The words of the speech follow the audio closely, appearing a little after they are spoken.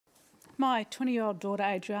My 20-year-old daughter,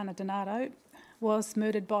 Adriana Donato, was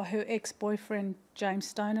murdered by her ex-boyfriend, James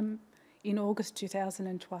Stoneham, in August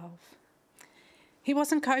 2012. He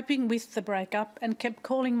wasn't coping with the breakup and kept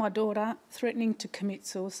calling my daughter, threatening to commit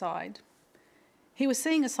suicide. He was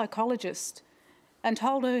seeing a psychologist and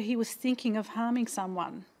told her he was thinking of harming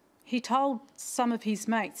someone. He told some of his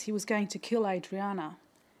mates he was going to kill Adriana.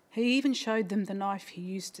 He even showed them the knife he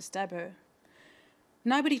used to stab her.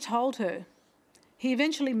 Nobody told her. He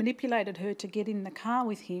eventually manipulated her to get in the car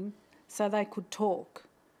with him so they could talk.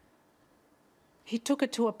 He took her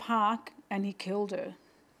to a park and he killed her.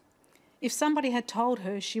 If somebody had told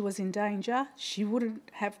her she was in danger, she wouldn't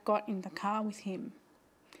have got in the car with him.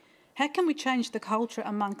 How can we change the culture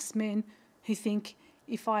amongst men who think,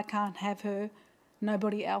 if I can't have her,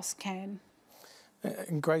 nobody else can?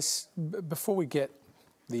 And Grace, before we get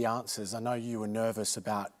the answers, I know you were nervous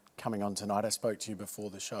about coming on tonight. I spoke to you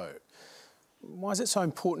before the show. Why is it so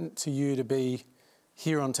important to you to be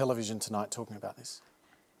here on television tonight talking about this?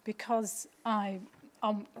 Because I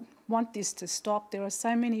want this to stop. There are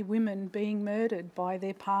so many women being murdered by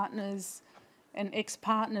their partners and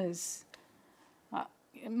ex-partners.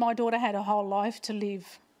 My daughter had a whole life to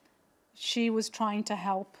live. She was trying to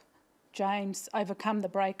help James overcome the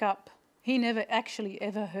breakup. He never actually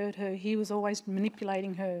ever hurt her. He was always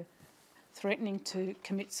manipulating her, threatening to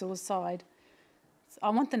commit suicide. I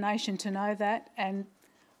want the nation to know that, and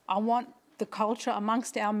I want the culture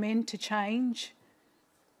amongst our men to change.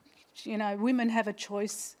 You know, women have a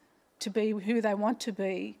choice to be who they want to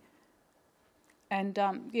be. And,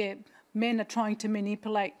 men are trying to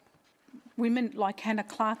manipulate women like Hannah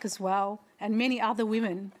Clark as well, and many other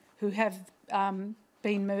women who have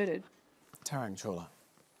been murdered. Tarang Chawla.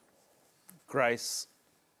 Grace,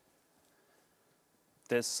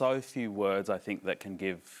 there's so few words, I think, that can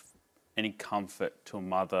give any comfort to a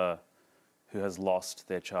mother who has lost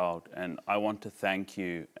their child. And I want to thank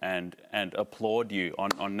you and applaud you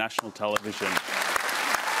on national television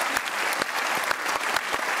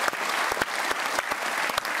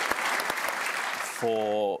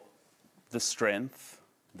for the strength,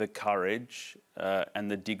 the courage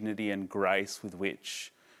and the dignity and grace with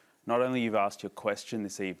which not only you've asked your question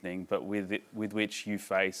this evening, but with which you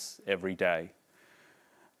face every day.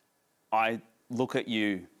 I look at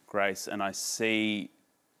you, Grace, and I see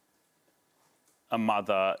a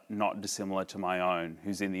mother not dissimilar to my own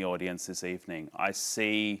who's in the audience this evening. I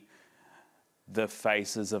see the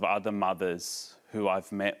faces of other mothers who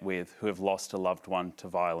I've met with who have lost a loved one to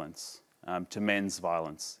violence, to men's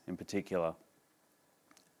violence in particular.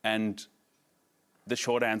 And the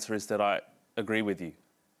short answer is that I agree with you,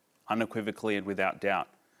 unequivocally and without doubt.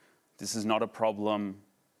 This is not a problem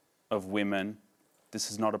of women.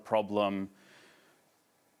 This is not a problem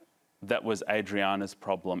that was Adriana's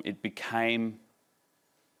problem. It became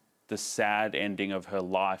the sad ending of her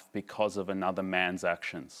life because of another man's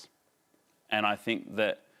actions. And I think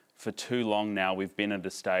that for too long now, we've been at a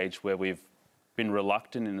stage where we've been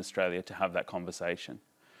reluctant in Australia to have that conversation.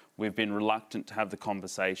 We've been reluctant to have the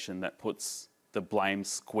conversation that puts the blame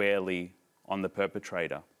squarely on the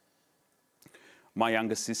perpetrator. My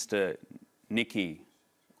younger sister, Nikki,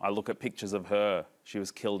 I look at pictures of her. She was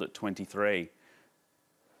killed at 23.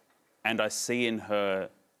 And I see in her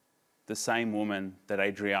the same woman that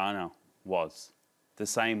Adriana was, the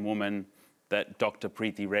same woman that Dr.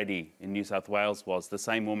 Preeti Reddy in New South Wales was, the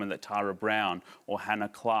same woman that Tara Brown or Hannah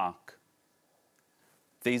Clark.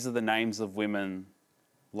 These are the names of women,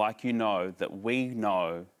 like you know, that we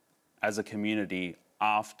know as a community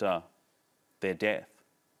after their death.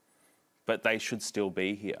 But they should still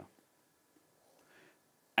be here.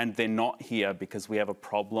 And they're not here because we have a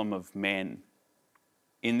problem of men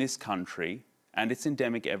in this country, and it's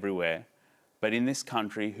endemic everywhere, but in this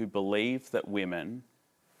country who believe that women,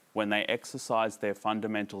 when they exercise their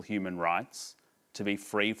fundamental human rights to be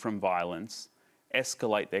free from violence,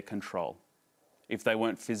 escalate their control. If they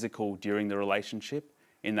weren't physical during the relationship,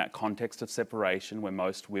 in that context of separation where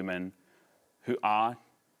most women who are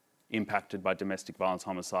impacted by domestic violence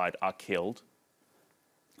homicide are killed,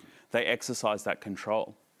 they exercise that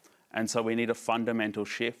control. And so we need a fundamental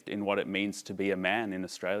shift in what it means to be a man in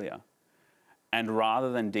Australia. And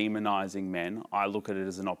rather than demonising men, I look at it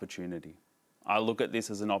as an opportunity. I look at this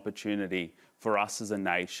as an opportunity for us as a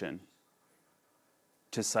nation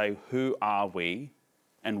to say, who are we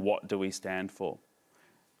and what do we stand for?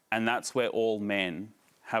 And that's where all men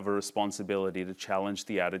have a responsibility to challenge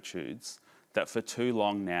the attitudes that for too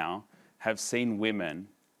long now have seen women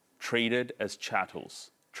treated as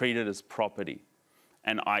chattels, treated as property.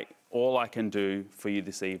 And all I can do for you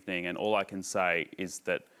this evening and all I can say is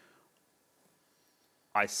that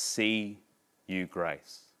I see you,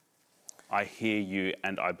 Grace. I hear you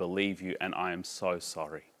and I believe you and I am so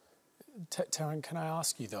sorry. Taryn, can I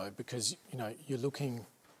ask you though, because you know you're looking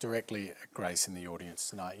directly at Grace in the audience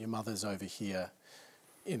tonight. Your mother's over here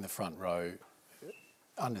in the front row,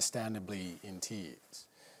 understandably in tears.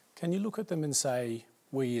 Can you look at them and say,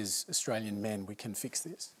 we as Australian men, we can fix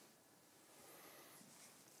this?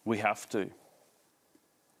 We have to.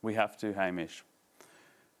 We have to, Hamish.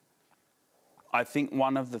 I think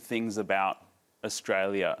one of the things about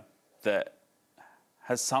Australia that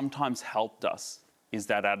has sometimes helped us is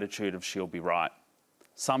that attitude of she'll be right.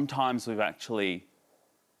 Sometimes we've actually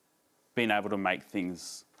been able to make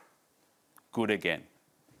things good again.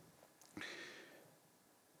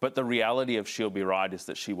 But the reality of she'll be right is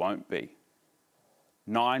that she won't be.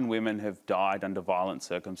 9 women have died under violent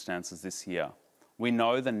circumstances this year. We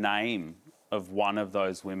know the name of one of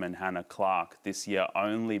those women, Hannah Clark, this year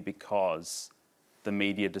only because the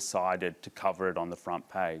media decided to cover it on the front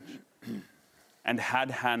page. And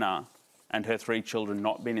had Hannah and her 3 children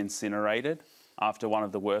not been incinerated after one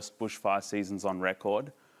of the worst bushfire seasons on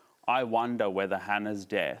record, I wonder whether Hannah's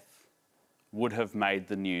death would have made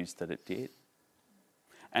the news that it did.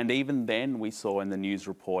 And even then we saw in the news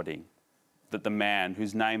reporting that the man,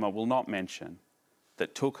 whose name I will not mention,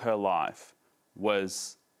 that took her life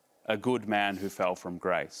was a good man who fell from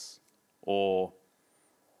grace, or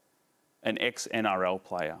an ex-NRL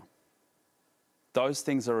player. Those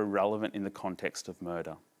things are irrelevant in the context of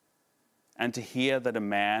murder. And to hear that a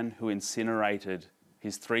man who incinerated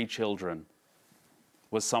his 3 children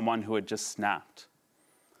was someone who had just snapped,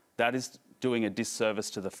 that is doing a disservice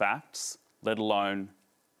to the facts, let alone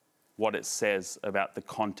what it says about the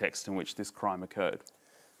context in which this crime occurred.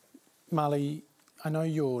 Marley, I know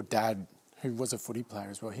your dad, who was a footy player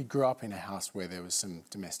as well, he grew up in a house where there was some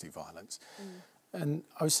domestic violence. And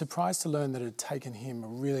I was surprised to learn that it had taken him a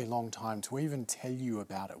really long time to even tell you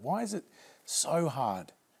about it. Why is it so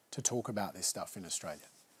hard to talk about this stuff in Australia?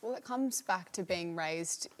 Well, it comes back to being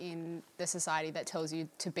raised in the society that tells you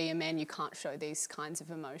to be a man, you can't show these kinds of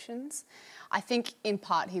emotions. I think in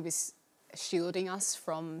part he was shielding us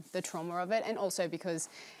from the trauma of it, and also because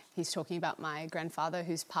he's talking about my grandfather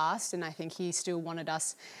who's passed, and I think he still wanted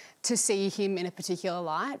us to see him in a particular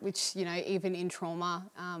light, which, you know, even in trauma,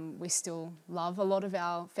 we still love a lot of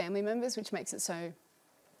our family members, which makes it so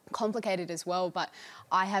complicated as well. But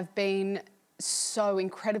I have been so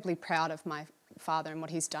incredibly proud of my father and what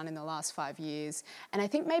he's done in the last 5 years. And I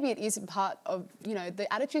think maybe it is a part of, you know,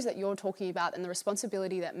 the attitudes that you're talking about and the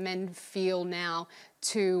responsibility that men feel now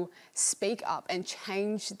to speak up and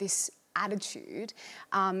change this attitude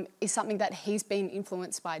is something that he's been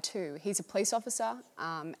influenced by too. He's a police officer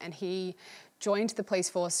and he joined the police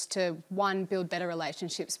force to, 1, build better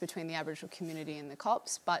relationships between the Aboriginal community and the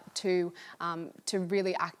cops, but 2, to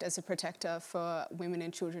really act as a protector for women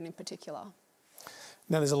and children in particular.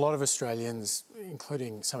 Now, there's a lot of Australians,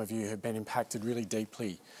 including some of you, who have been impacted really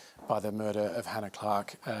deeply by the murder of Hannah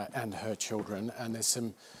Clark and her children, and there's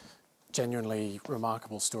some genuinely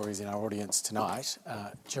remarkable stories in our audience tonight.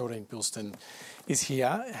 Geraldine Bilston is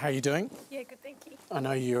here. How are you doing? Yeah, good, thank you. I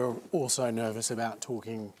know you're also nervous about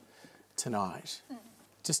talking tonight.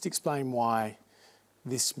 Just explain why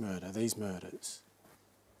this murder, these murders,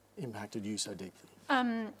 impacted you so deeply.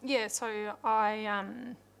 Yeah, so I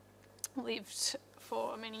lived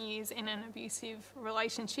for many years in an abusive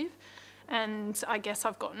relationship, and I guess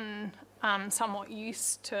I've gotten somewhat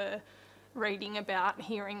used to reading about,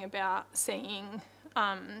 hearing about, seeing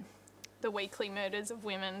the weekly murders of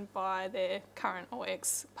women by their current or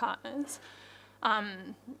ex-partners.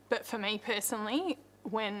 But for me personally,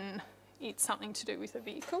 when it's something to do with a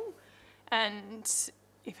vehicle, and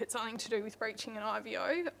if it's something to do with breaching an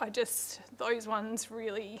IVO, those ones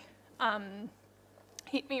really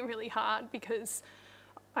hit me really hard, because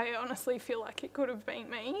I honestly feel like it could have been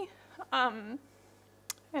me. And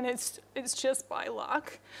it's just by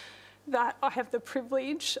luck that I have the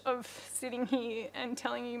privilege of sitting here and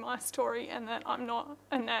telling you my story, and that I'm not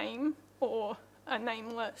a name or a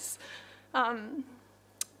nameless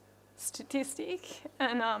statistic.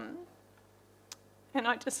 And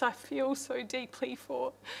I feel so deeply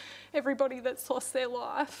for everybody that's lost their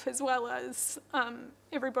life, as well as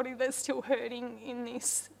everybody that's still hurting in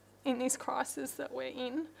this crisis that we're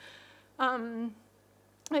in. And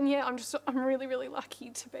yeah, I'm really, really lucky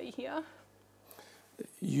to be here.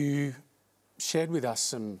 You shared with us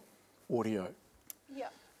some audio. Yeah.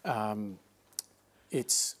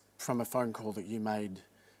 It's from a phone call that you made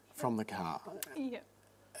from the car. Yeah.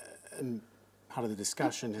 And part of the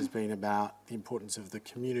discussion has been about the importance of the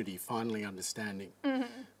community finally understanding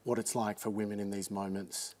what it's like for women in these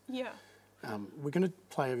moments. Yeah. We're going to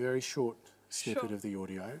play a very short snippet Sure. of the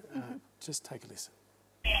audio. Just take a listen.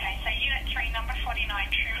 Okay, so unit 3, number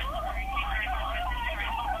 49, true. What's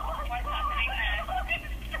happening there?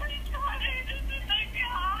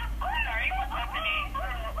 Sorry, what's happening?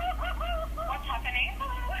 What's happening?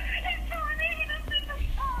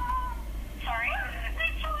 Sorry?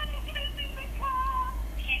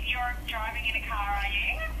 You're driving in a car, are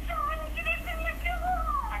you?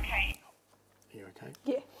 Okay. Are you okay?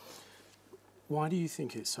 Yeah. Why do you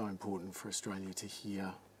think it's so important for Australia to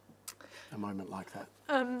hear a moment like that?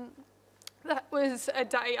 That was a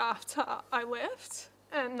day after I left,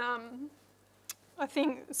 and I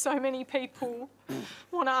think so many people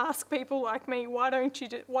want to ask people like me, why don't you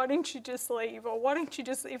just leave, or why don't you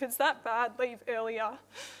just, if it's that bad, leave earlier.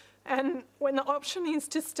 And when the option is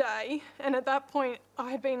to stay, and at that point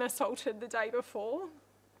I had been assaulted the day before,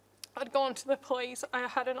 I'd gone to the police, I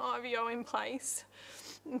had an IVO in place,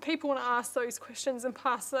 and people want to ask those questions and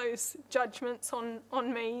pass those judgments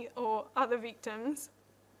on me or other victims.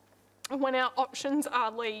 And when our options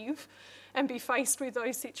are leave and be faced with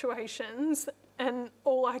those situations, and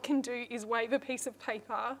all I can do is wave a piece of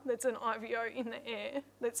paper that's an IVO in the air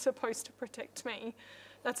that's supposed to protect me,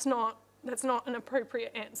 that's not an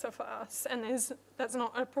appropriate answer for us, and that's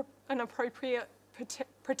not an appropriate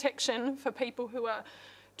protection for people who are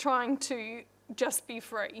trying to just be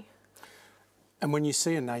free. And when you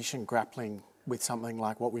see a nation grappling with something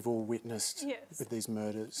like what we've all witnessed Yes. with these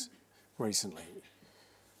murders recently,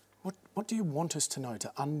 what do you want us to know,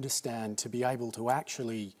 to understand, to be able to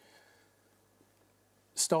actually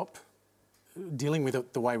stop dealing with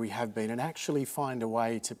it the way we have been and actually find a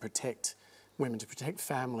way to protect women, to protect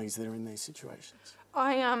families that are in these situations?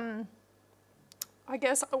 I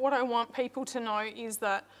guess what I want people to know is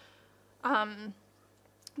that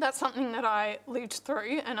that's something that I lived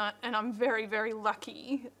through, and I'm very, very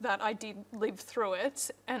lucky that I did live through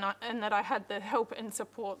it, and that I had the help and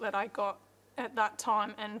support that I got at that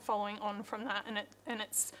time and following on from that, and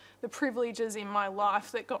it's the privileges in my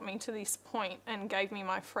life that got me to this point and gave me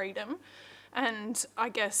my freedom. And I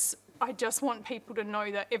guess I just want people to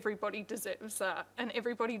know that everybody deserves that, and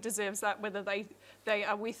everybody deserves that whether they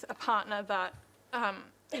are with a partner that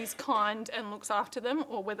is kind and looks after them,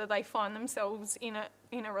 or whether they find themselves in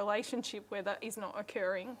a relationship where that is not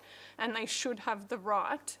occurring, and they should have the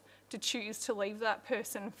right to choose to leave that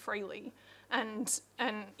person freely. And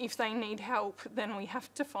if they need help, then we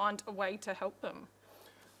have to find a way to help them.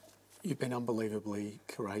 You've been unbelievably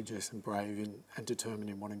courageous and brave and determined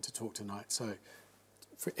in wanting to talk tonight. So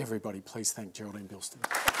for everybody, please thank Geraldine Bilston.